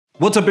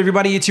What's up,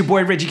 everybody? It's your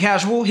boy Reggie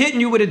Casual,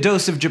 hitting you with a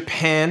dose of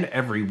Japan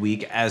every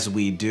week as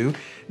we do.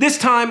 This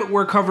time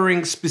we're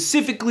covering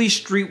specifically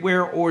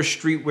streetwear or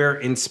streetwear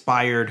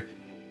inspired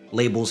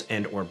labels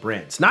and or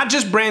brands. Not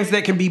just brands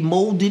that can be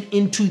molded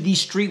into the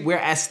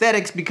streetwear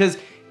aesthetics, because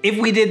if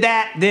we did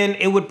that, then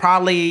it would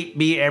probably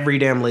be every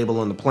damn label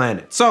on the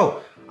planet.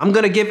 So I'm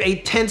gonna give a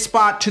 10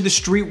 spot to the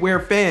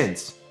streetwear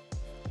fans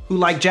who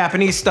like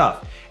Japanese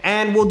stuff.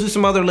 And we'll do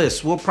some other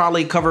lists. We'll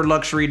probably cover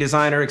luxury,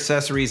 designer,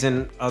 accessories,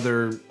 and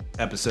other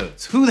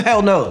episodes. Who the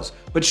hell knows?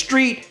 But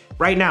street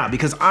right now,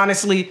 because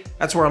honestly,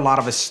 that's where a lot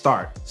of us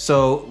start.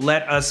 So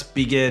let us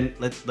begin.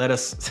 Let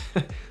us,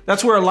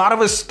 that's where a lot of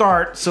us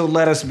start. So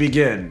let us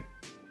begin.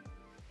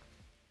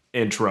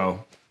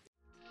 Intro.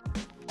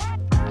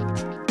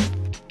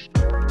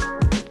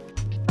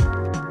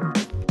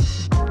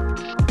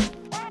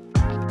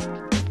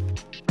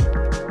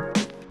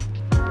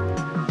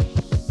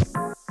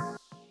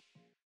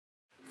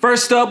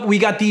 First up, we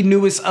got the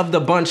newest of the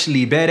bunch,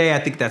 Libere. I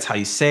think that's how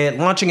you say it.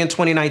 Launching in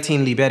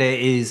 2019, Libere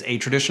is a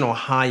traditional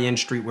high-end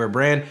streetwear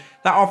brand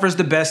that offers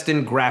the best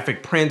in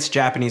graphic prints,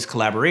 Japanese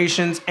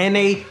collaborations, and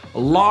a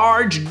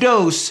large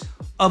dose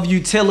of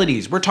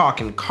utilities. We're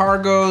talking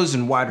cargos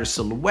and wider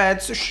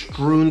silhouettes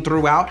strewn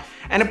throughout,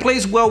 and it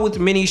plays well with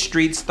many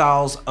street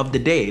styles of the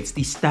day. It's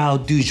the style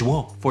du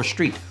jour for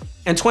street.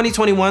 In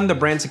 2021, the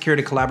brand secured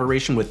a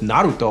collaboration with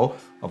Naruto,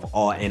 of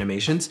all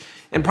animations,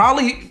 and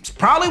probably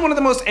one of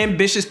the most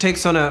ambitious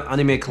takes on an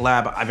anime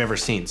collab I've ever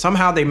seen.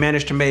 Somehow they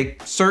managed to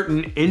make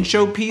certain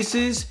in-show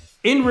pieces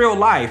in real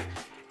life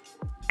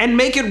and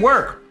make it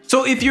work.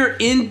 So if you're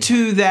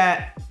into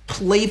that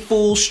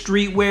playful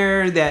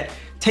streetwear that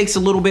takes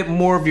a little bit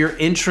more of your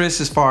interest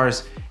as far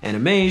as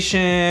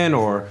animation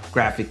or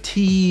graphic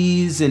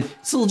tees, and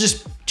it's a little,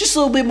 just a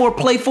little bit more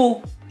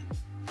playful,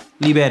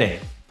 Libere.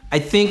 I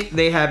think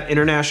they have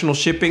international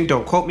shipping,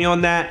 don't quote me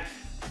on that.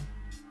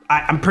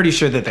 I'm pretty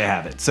sure that they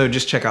have it, so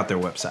just check out their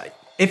website.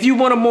 If you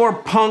want a more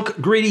punk,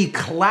 gritty,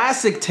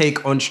 classic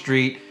take on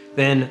street,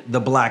 then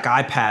the black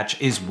eye patch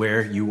is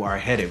where you are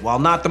headed. While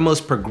not the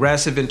most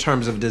progressive in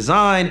terms of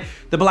design,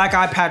 the black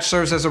eye patch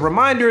serves as a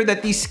reminder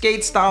that these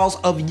skate styles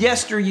of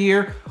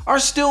yesteryear are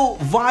still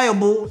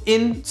viable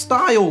in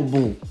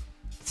styleable.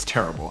 It's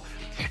terrible.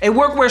 A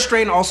workwear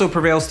strain also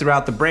prevails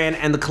throughout the brand,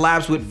 and the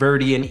collabs with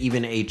Verdi and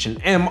even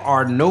H&M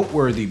are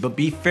noteworthy, but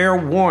be fair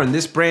warned,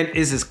 this brand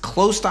is as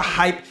close to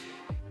hype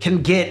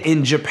can get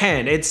in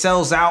Japan. It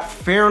sells out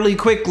fairly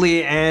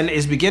quickly and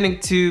is beginning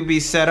to be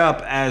set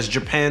up as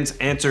Japan's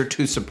answer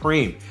to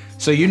Supreme.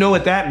 So you know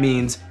what that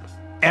means.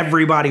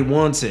 Everybody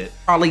wants it.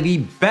 Probably the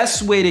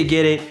best way to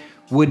get it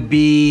would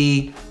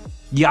be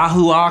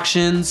Yahoo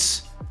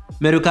Auctions,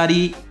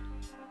 Mercari,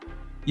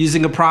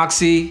 using a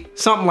proxy,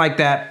 something like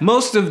that.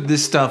 Most of the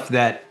stuff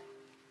that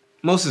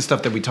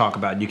we talk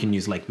about, you can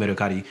use like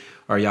Mercari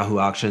or Yahoo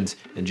Auctions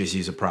and just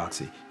use a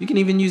proxy. You can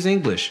even use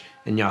English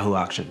in Yahoo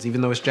Auctions,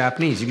 even though it's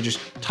Japanese. You can just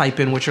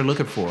type in what you're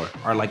looking for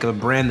or like a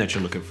brand that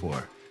you're looking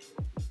for,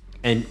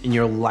 and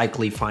you'll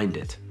likely find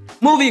it.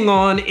 Moving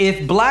on,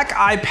 if black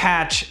eye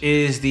patch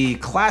is the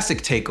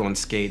classic take on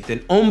skate,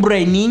 then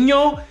Hombre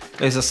Niño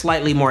is a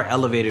slightly more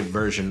elevated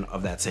version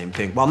of that same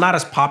thing. While not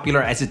as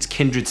popular as its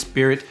kindred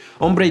spirit,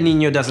 Hombre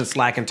Niño doesn't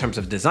slack in terms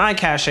of design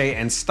cachet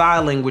and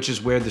styling, which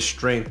is where the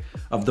strength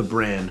of the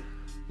brand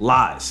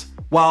lies.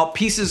 While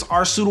pieces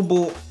are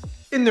suitable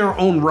in their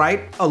own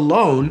right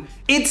alone,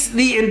 it's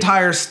the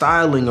entire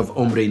styling of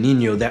Hombre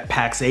Niño that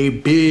packs a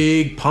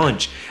big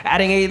punch,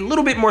 adding a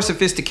little bit more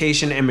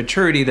sophistication and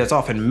maturity that's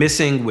often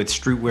missing with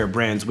streetwear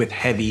brands with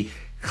heavy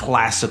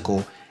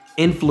classical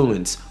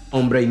influence.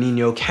 Hombre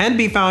Niño can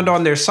be found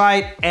on their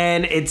site,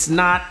 and it's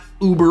not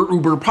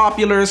uber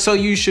popular, so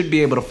you should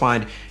be able to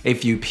find a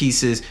few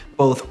pieces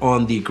both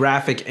on the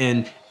graphic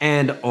end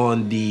and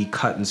on the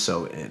cut and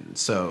sew end.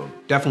 So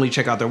definitely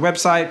check out their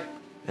website.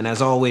 And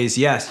as always,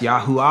 yes,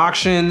 Yahoo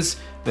Auctions,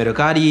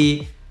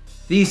 Mercari,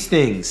 these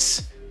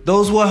things,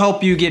 those will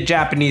help you get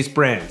Japanese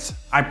brands.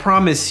 I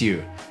promise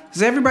you.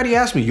 Because everybody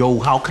asks me, yo,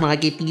 how can I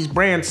get these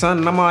brands, son?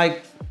 And I'm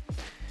like,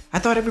 I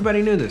thought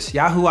everybody knew this.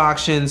 Yahoo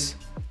Auctions,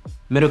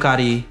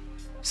 Mercari,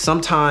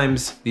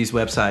 sometimes these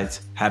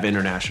websites have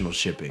international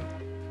shipping.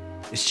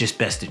 It's just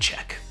best to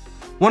check.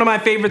 One of my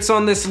favorites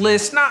on this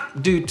list,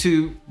 not due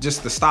to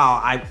just the style,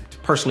 I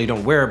personally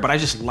don't wear it, but I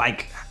just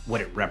like what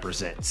it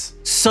represents.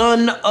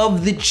 Son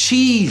of the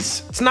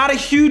Cheese. It's not a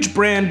huge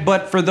brand,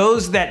 but for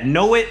those that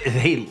know it,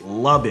 they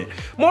love it.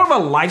 More of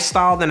a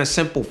lifestyle than a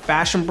simple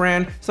fashion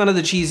brand, Son of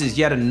the Cheese is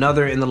yet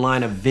another in the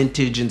line of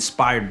vintage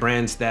inspired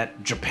brands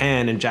that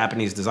Japan and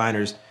Japanese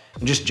designers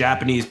and just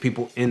Japanese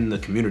people in the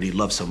community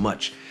love so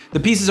much. The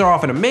pieces are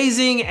often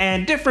amazing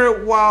and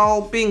different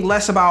while being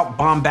less about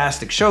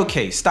bombastic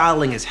showcase.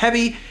 Styling is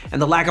heavy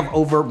and the lack of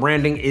overt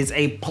branding is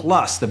a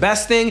plus. The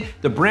best thing,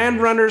 the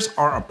brand runners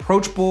are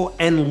approachable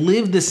and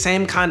live the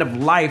same kind of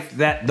life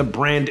that the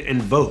brand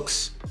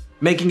invokes,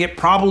 making it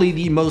probably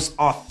the most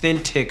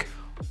authentic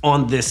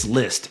on this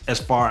list as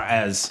far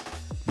as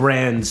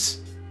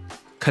brands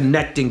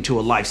connecting to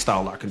a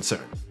lifestyle are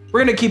concerned. We're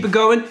gonna keep it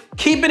going,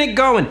 keeping it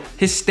going.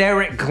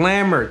 Hysteric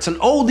Glamour. It's an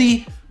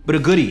oldie, but a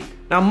goodie.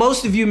 Now,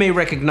 most of you may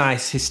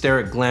recognize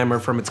Hysteric Glamour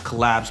from its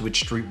collabs with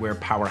streetwear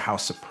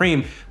powerhouse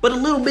Supreme, but a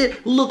little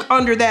bit look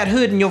under that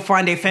hood and you'll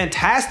find a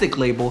fantastic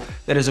label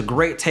that is a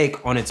great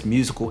take on its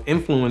musical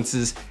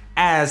influences,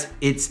 as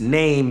its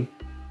name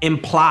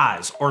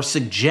implies or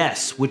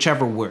suggests,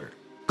 whichever word.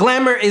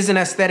 Glamour is an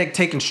aesthetic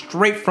taken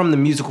straight from the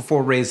musical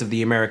forays of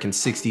the American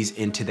 60s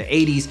into the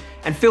 80s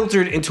and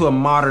filtered into a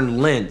modern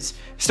lens.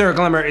 Hysteric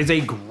Glamour is a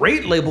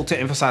great label to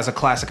emphasize a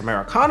classic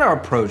Americana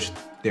approach,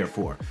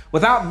 therefore,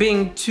 without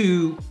being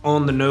too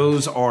on the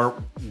nose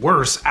or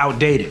worse,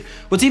 outdated.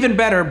 What's even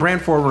better,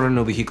 brand forerunner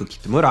Nobuhiko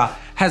Kitamura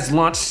has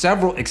launched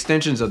several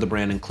extensions of the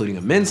brand, including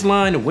a men's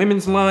line, a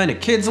women's line, a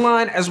kids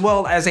line, as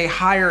well as a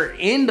higher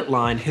end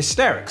line,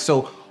 Hysteric.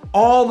 So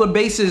all the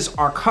bases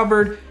are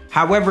covered.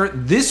 However,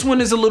 this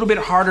one is a little bit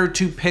harder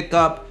to pick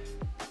up,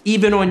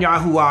 even on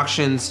Yahoo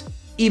auctions,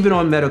 even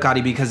on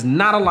Mercari, because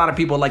not a lot of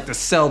people like to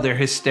sell their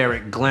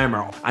Hysteric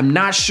Glamour. I'm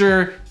not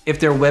sure if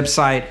their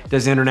website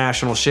does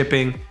international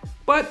shipping,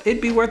 but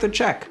it'd be worth a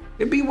check.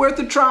 It'd be worth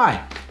a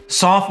try.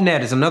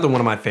 Softnet is another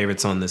one of my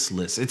favorites on this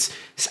list. It's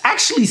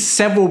actually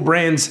several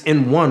brands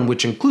in one,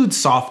 which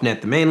includes Softnet,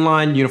 the main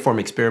line, Uniform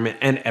Experiment,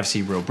 and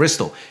FC Real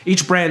Bristol.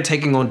 Each brand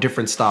taking on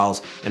different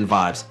styles and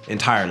vibes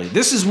entirely.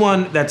 This is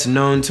one that's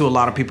known to a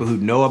lot of people who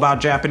know about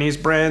Japanese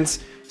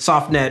brands.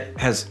 Softnet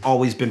has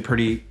always been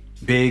pretty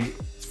big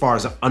as far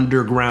as an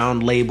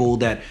underground label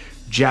that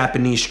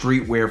Japanese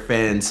streetwear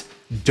fans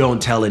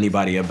don't tell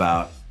anybody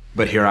about,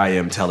 but here I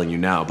am telling you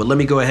now. But let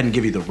me go ahead and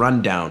give you the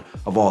rundown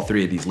of all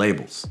three of these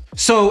labels.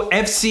 So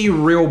FC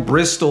Real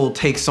Bristol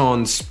takes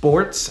on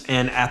sports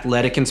and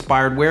athletic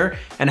inspired wear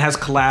and has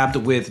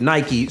collabed with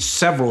Nike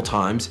several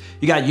times.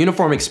 You got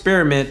Uniform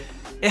Experiment.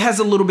 It has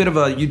a little bit of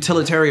a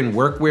utilitarian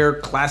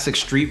workwear, classic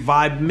street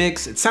vibe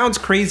mix. It sounds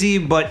crazy,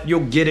 but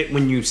you'll get it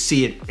when you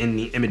see it in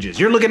the images.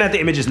 You're looking at the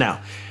images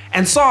now.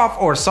 And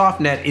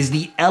Softnet is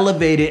the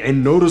elevated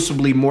and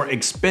noticeably more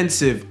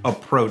expensive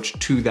approach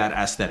to that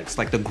aesthetics,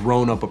 like the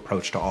grown-up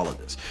approach to all of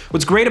this.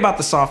 What's great about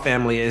the Soft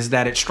family is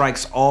that it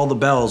strikes all the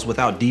bells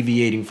without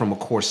deviating from a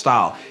core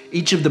style.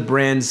 Each of the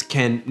brands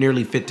can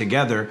nearly fit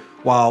together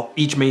while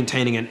each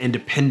maintaining an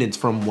independence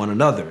from one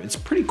another. It's a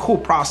pretty cool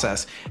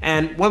process.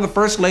 And one of the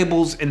first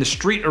labels in the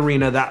street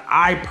arena that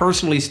I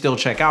personally still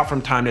check out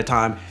from time to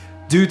time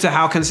due to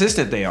how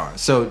consistent they are.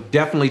 So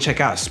definitely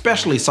check out,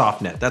 especially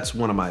Softnet. That's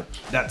one of my,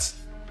 it's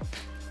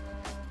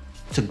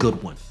a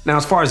good one. Now,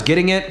 as far as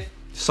getting it,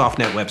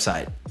 Softnet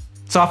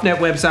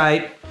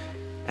website,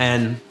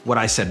 and what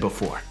I said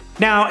before.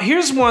 Now,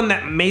 here's one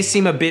that may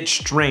seem a bit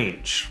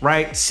strange,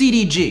 right?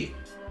 CDG.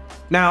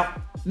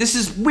 Now, this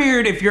is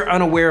weird if you're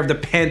unaware of the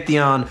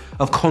pantheon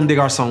of Comme des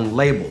Garçons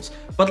labels,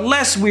 but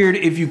less weird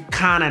if you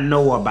kind of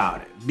know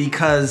about it,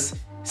 because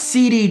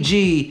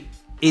CDG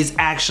is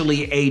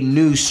actually a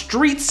new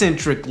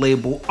street-centric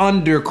label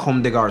under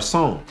Comme des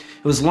Garçons.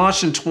 It was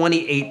launched in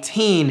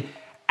 2018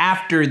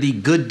 after the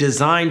Good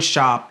Design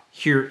shop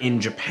here in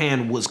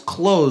Japan was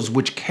closed,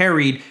 which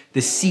carried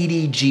the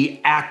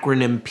CDG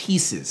acronym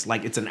pieces.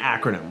 Like, it's an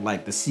acronym,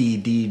 like the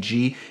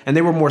CDG, and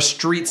they were more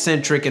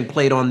street-centric and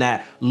played on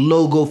that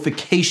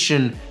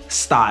logofication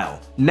style.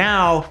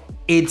 Now,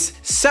 it's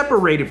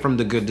separated from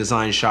the Good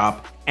Design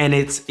shop and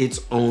it's its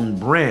own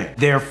brand.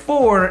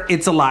 Therefore,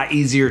 it's a lot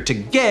easier to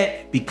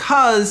get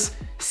because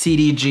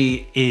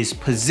CDG is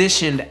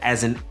positioned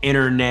as an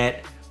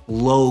internet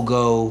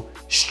logo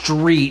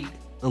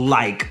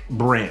street-like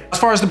brand. As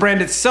far as the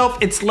brand itself,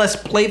 it's less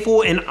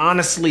playful and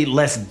honestly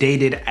less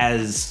dated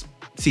as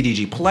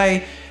CDG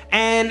Play,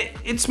 and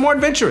it's more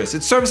adventurous.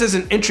 It serves as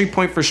an entry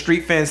point for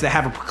street fans that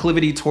have a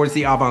proclivity towards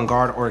the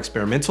avant-garde or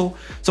experimental.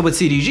 So with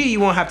CDG,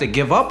 you won't have to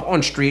give up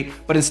on street,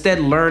 but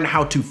instead learn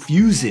how to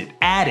fuse it,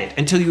 add it,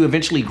 until you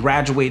eventually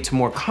graduate to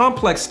more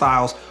complex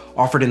styles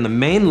offered in the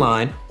main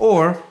line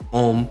or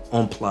Om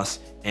Plus,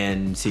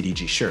 and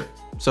CDG Shirt.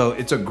 So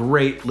it's a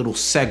great little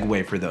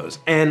segue for those.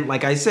 And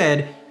like I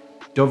said,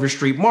 Dover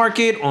Street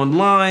Market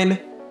online,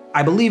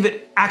 I believe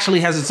it actually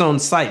has its own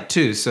site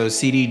too. So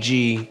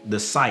CDG, the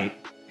site,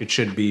 it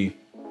should be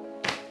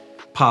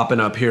popping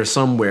up here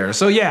somewhere.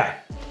 So yeah,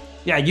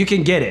 you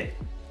can get it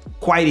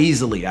quite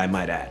easily, I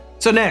might add.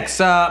 So next,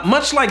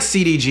 much like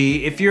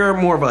CDG, if you're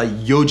more of a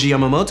Yohji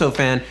Yamamoto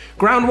fan,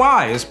 Ground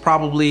Y is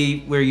probably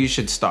where you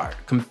should start.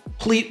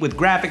 Complete with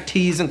graphic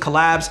tees and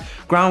collabs,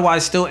 Ground Y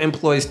still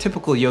employs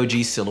typical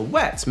Yohji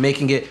silhouettes,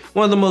 making it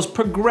one of the most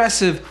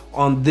progressive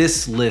on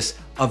this list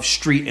of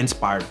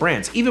street-inspired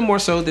brands, even more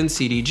so than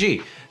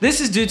CDG. This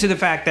is due to the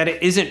fact that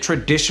it isn't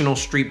traditional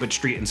street, but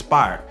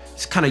street-inspired.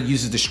 This kind of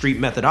uses the street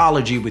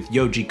methodology with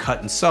Yohji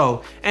cut and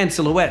sew and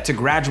silhouette to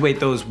graduate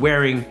those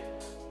wearing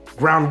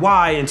Ground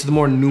Y into the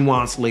more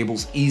nuanced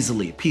labels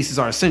easily. Pieces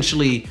are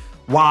essentially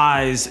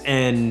Ys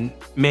and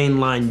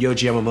mainline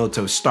Yohji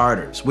Yamamoto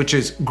starters, which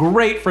is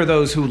great for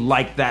those who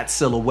like that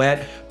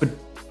silhouette, but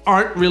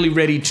aren't really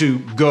ready to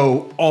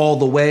go all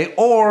the way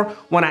or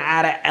want to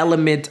add an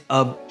element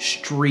of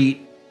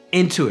street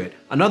into it.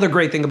 Another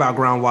great thing about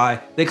Ground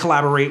Y, they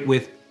collaborate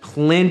with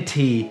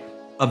plenty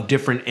of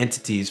different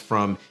entities,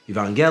 from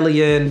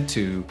Evangelion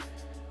to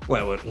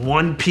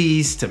One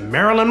Piece to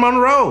Marilyn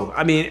Monroe.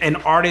 I mean, an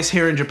artist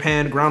here in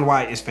Japan, Ground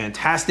White, is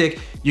fantastic.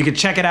 You can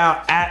check it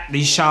out at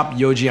the shop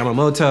Yoji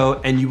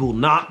Yamamoto and you will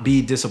not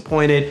be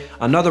disappointed.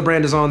 Another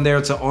brand is on there.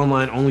 It's an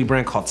online only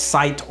brand called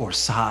Sight or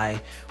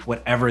Sai,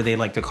 whatever they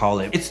like to call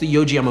it. It's the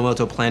Yoji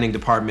Yamamoto planning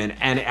department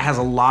and it has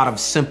a lot of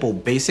simple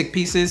basic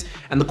pieces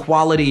and the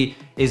quality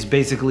is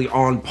basically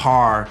on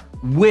par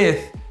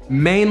with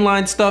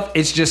mainline stuff.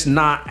 It's just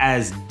not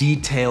as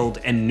detailed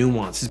and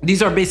nuanced.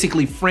 These are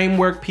basically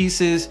framework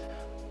pieces,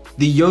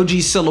 the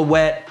Yoji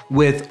silhouette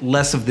with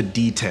less of the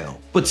detail,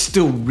 but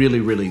still really,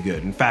 really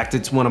good. In fact,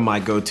 it's one of my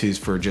go-tos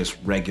for just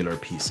regular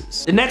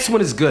pieces. The next one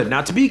is good.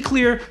 Now, to be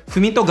clear,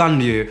 Fumito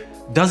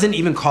Ganryu doesn't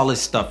even call his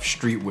stuff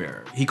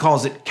streetwear. He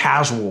calls it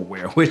casual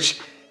wear,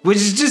 which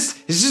is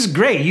just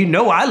great. You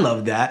know I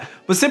love that.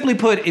 But simply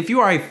put, if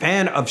you are a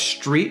fan of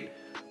street,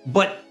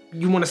 but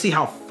you want to see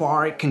how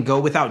far it can go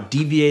without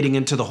deviating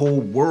into the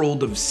whole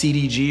world of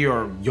CDG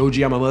or Yoji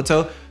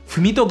Yamamoto,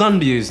 Fumito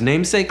Ganryu's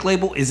namesake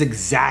label is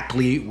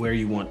exactly where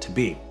you want to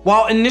be.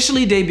 While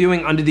initially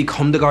debuting under the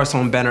Comme des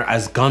Garçons banner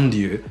as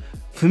Ganryu,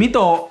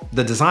 Fumito,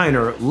 the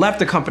designer, left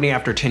the company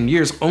after 10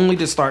 years only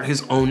to start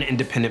his own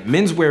independent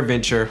menswear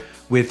venture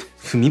with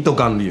Fumito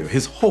Ganryu,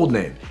 his whole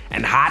name.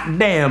 And hot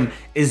damn,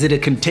 is it a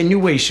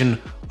continuation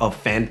of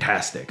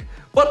fantastic.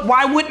 But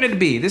why wouldn't it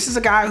be? This is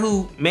a guy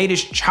who made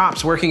his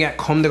chops working at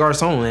Comme des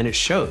Garçons and it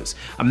shows.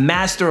 A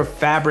master of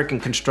fabric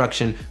and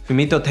construction,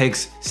 Fumito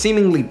takes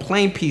seemingly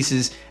plain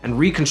pieces and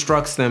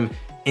reconstructs them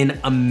in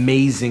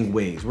amazing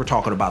ways. We're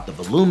talking about the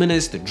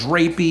voluminous, the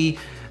drapey,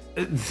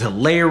 the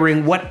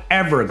layering,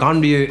 whatever.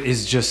 Ganryu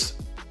is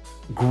just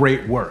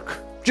great work.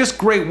 Just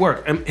great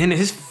work. And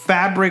his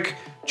fabric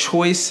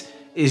choice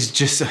is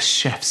just a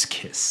chef's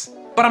kiss.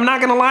 But I'm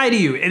not gonna lie to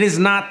you, it is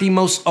not the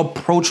most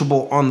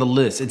approachable on the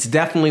list. It's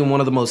definitely one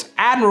of the most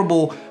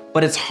admirable,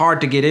 but it's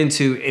hard to get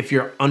into if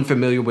you're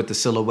unfamiliar with the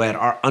silhouette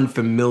or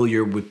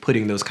unfamiliar with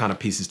putting those kind of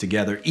pieces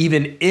together,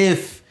 even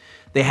if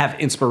they have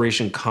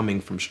inspiration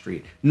coming from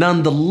street.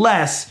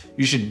 Nonetheless,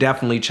 you should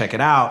definitely check it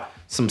out.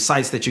 Some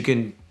sites that you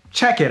can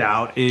check it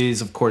out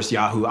is, of course,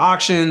 Yahoo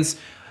Auctions.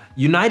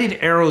 United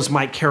Arrows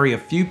might carry a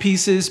few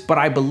pieces, but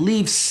I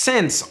believe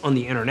Sense on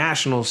the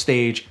international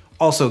stage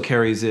also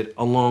carries it,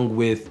 along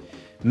with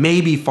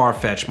maybe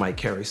Farfetch might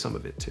carry some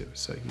of it too.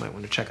 So you might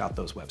want to check out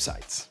those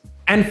websites.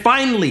 And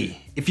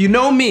finally, if you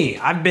know me,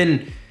 I've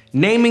been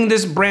naming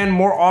this brand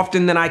more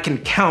often than I can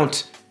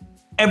count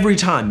every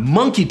time.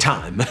 Monkey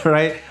Time,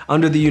 right?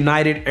 Under the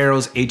United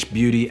Arrows H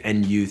Beauty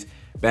and Youth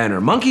banner.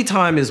 Monkey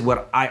Time is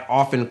what I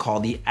often call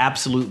the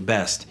absolute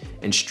best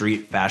in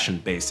street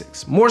fashion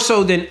basics. More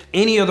so than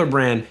any other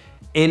brand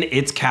in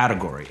its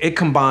category. It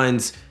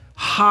combines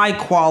high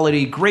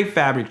quality, great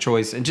fabric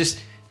choice, and just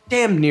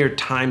damn near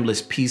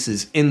timeless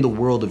pieces in the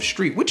world of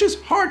street, which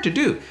is hard to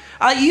do.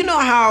 You know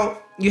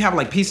how you have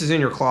like pieces in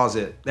your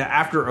closet that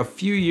after a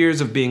few years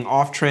of being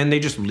off trend,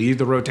 they just leave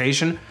the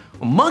rotation?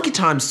 Well, Monkey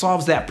Time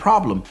solves that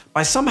problem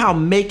by somehow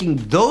making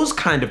those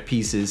kind of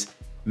pieces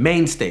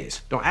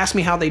mainstays. Don't ask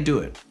me how they do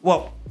it.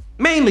 Well,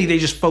 mainly they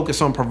just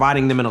focus on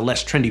providing them in a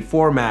less trendy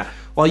format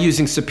while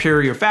using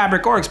superior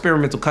fabric or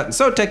experimental cut and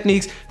sew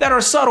techniques that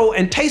are subtle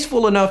and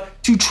tasteful enough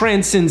to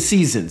transcend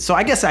seasons. So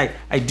I guess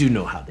I do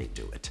know how they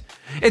do it.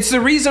 It's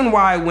the reason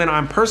why when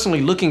I'm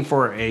personally looking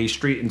for a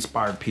street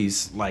inspired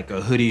piece like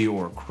a hoodie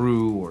or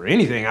crew or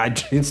anything, I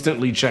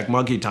instantly check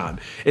Monkey Time.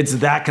 It's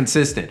that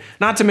consistent.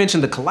 Not to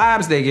mention the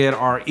collabs they get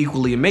are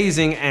equally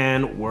amazing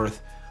and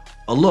worth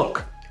a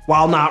look.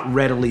 While not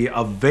readily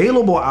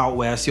available out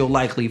west, you'll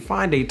likely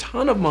find a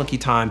ton of Monkey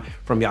Time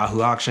from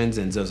Yahoo Auctions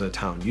and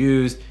ZoZoTown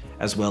Used,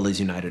 as well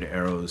as United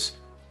Arrows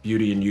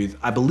Beauty and Youth.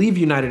 I believe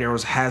United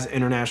Arrows has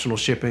international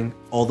shipping,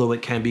 although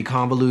it can be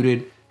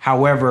convoluted.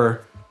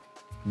 However,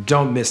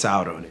 don't miss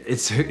out on it.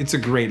 It's a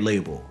great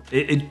label.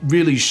 It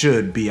really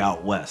should be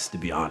out west, to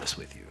be honest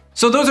with you.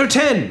 So those are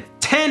 10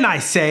 I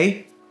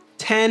say,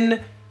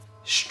 10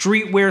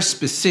 streetwear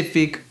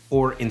specific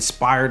or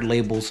inspired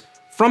labels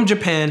from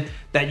Japan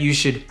that you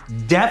should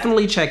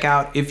definitely check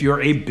out if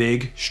you're a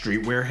big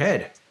streetwear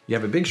head. You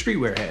have a big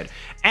streetwear head.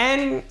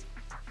 And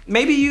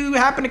maybe you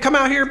happen to come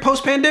out here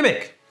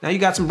post-pandemic. Now you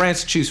got some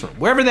brands to choose from,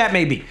 wherever that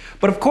may be.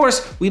 But of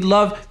course, we'd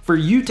love for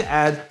you to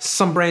add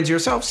some brands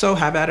yourself, so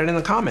have at it in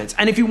the comments.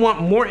 And if you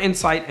want more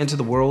insight into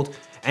the world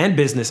and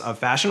business of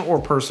fashion or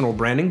personal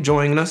branding,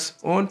 join us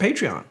on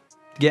Patreon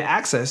to get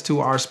access to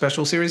our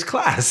special series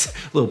class,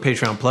 little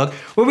Patreon plug,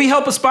 where we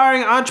help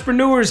aspiring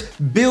entrepreneurs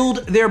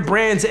build their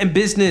brands and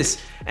business.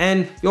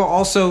 And you'll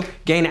also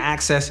gain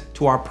access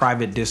to our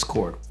private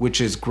Discord, which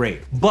is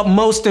great. But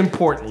most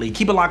importantly,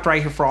 keep it locked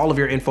right here for all of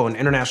your info on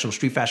international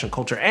street fashion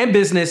culture and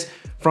business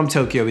from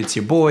Tokyo. It's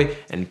your boy,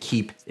 and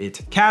keep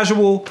it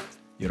casual.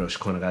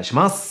 Yoroshiku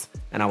onegaishimasu.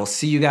 And I will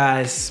see you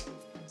guys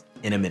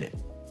in a minute.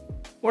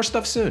 More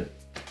stuff soon.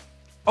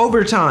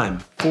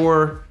 Overtime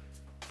for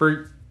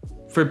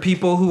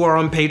people who are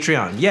on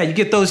Patreon. Yeah, you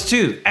get those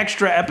too.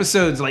 Extra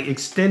episodes, like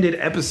extended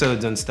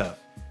episodes and stuff.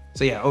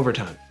 So yeah,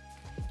 overtime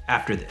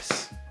after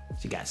this.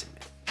 See you guys in a minute.